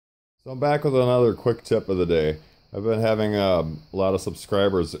So I'm back with another quick tip of the day. I've been having a lot of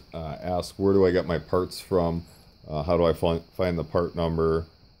subscribers ask where do I get my parts from? How do I find the part number?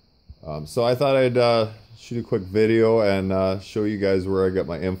 So I thought I'd shoot a quick video and show you guys where I get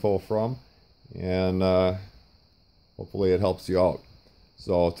my info from, and hopefully it helps you out.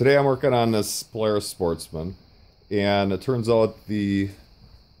 So today I'm working on this Polaris Sportsman, and it turns out the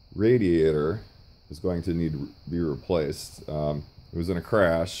radiator is going to need to be replaced. It was in a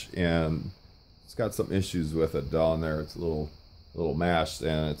crash, and it's got some issues with it down there. It's a little mashed,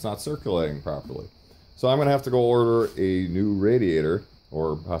 and it's not circulating properly. So I'm gonna have to go order a new radiator,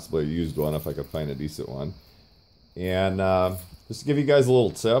 or possibly a used one if I could find a decent one. And just to give you guys a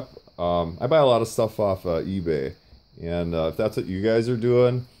little tip, I buy a lot of stuff off eBay, and if that's what you guys are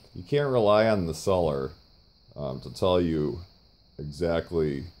doing, you can't rely on the seller to tell you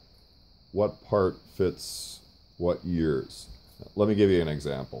exactly what part fits what years. Let me give you an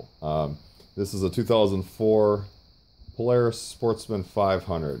example. This is a 2004 Polaris Sportsman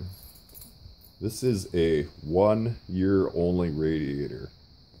 500. This is a 1 year only radiator.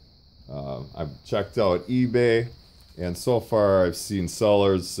 I've checked out eBay, and so far I've seen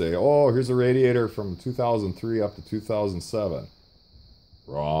sellers say, oh, here's a radiator from 2003 up to 2007.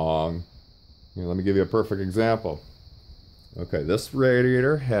 Wrong. Here, let me give you a perfect example. Okay, this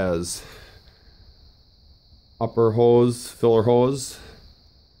radiator has upper hose, filler hose,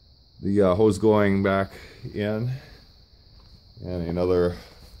 the hose going back in, and another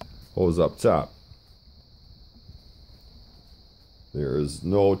hose up top. There is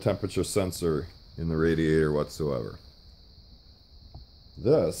no temperature sensor in the radiator whatsoever.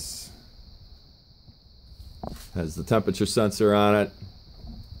 This has the temperature sensor on it.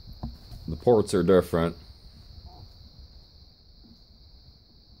 The ports are different.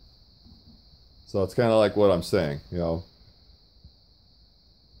 So it's kind of like what I'm saying, you know.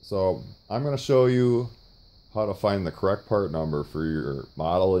 So I'm going to show you how to find the correct part number for your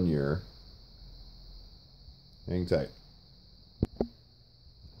model and year. Hang tight. So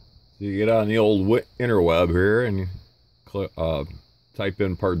you get on the old interweb here and you type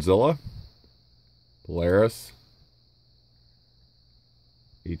in Partzilla, Polaris,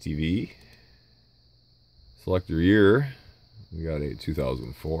 ATV. Select your year. We got a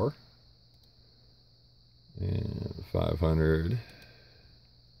 2004. And 500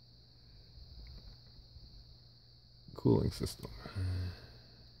 cooling system.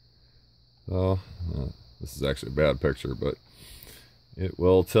 So this is actually a bad picture, but it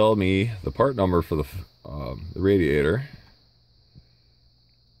will tell me the part number for the radiator.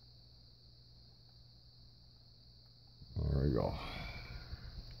 There we go.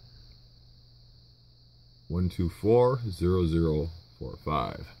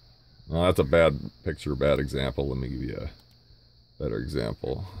 1240045. Now that's a bad picture, bad example. Let me give you a better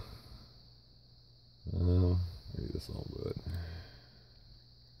example. Maybe this will do it.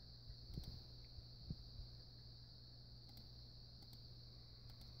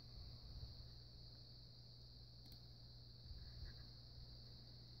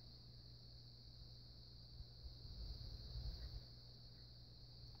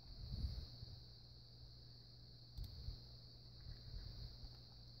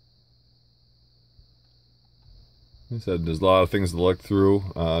 Like I said, there's a lot of things to look through.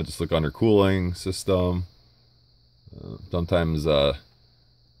 Just look under cooling system. Sometimes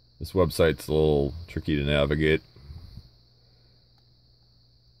this website's a little tricky to navigate.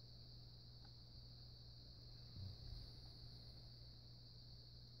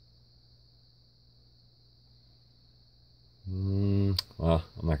 Well,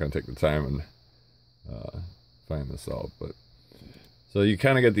 I'm not going to take the time and find this out, but so you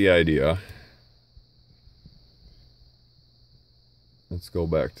kind of get the idea. Let's go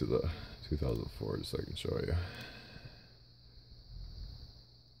back to the 2004 just so I can show you.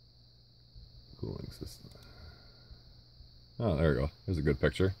 Cooling system. Oh, there we go. There's a good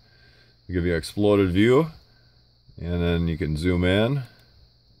picture. I'll give you an exploded view, and then you can zoom in.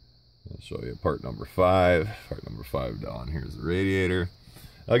 I'll show you part number 5. Part number 5 down here is the radiator.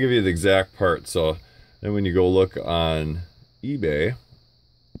 I'll give you the exact part. So then when you go look on eBay,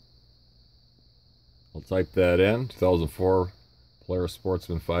 I'll type that in, 2004 Polaris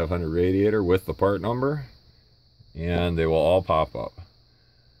Sportsman 500 radiator with the part number, and they will all pop up.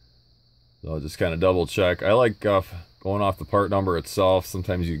 So I'll just kind of double check. I like going off the part number itself.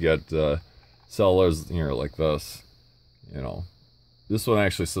 Sometimes you get sellers here like this. You know, this one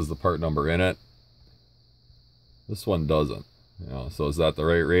actually says the part number in it. This one doesn't. You know, so is that the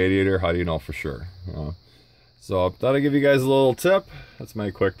right radiator? How do you know for sure? You know? So I thought I'd give you guys a little tip. That's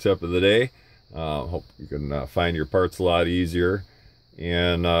my quick tip of the day. Hope you can find your parts a lot easier.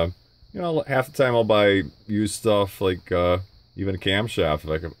 And you know, half the time I'll buy used stuff, like even a camshaft. If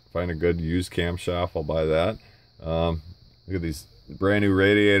I can find a good used camshaft, I'll buy that. Look at these brand new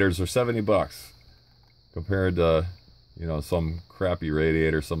radiators. They're $70 compared to, you know, some crappy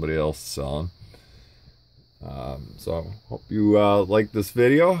radiator somebody else is selling. So I hope you like this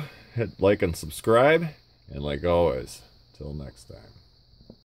video. Hit like and subscribe. And like always, till next time.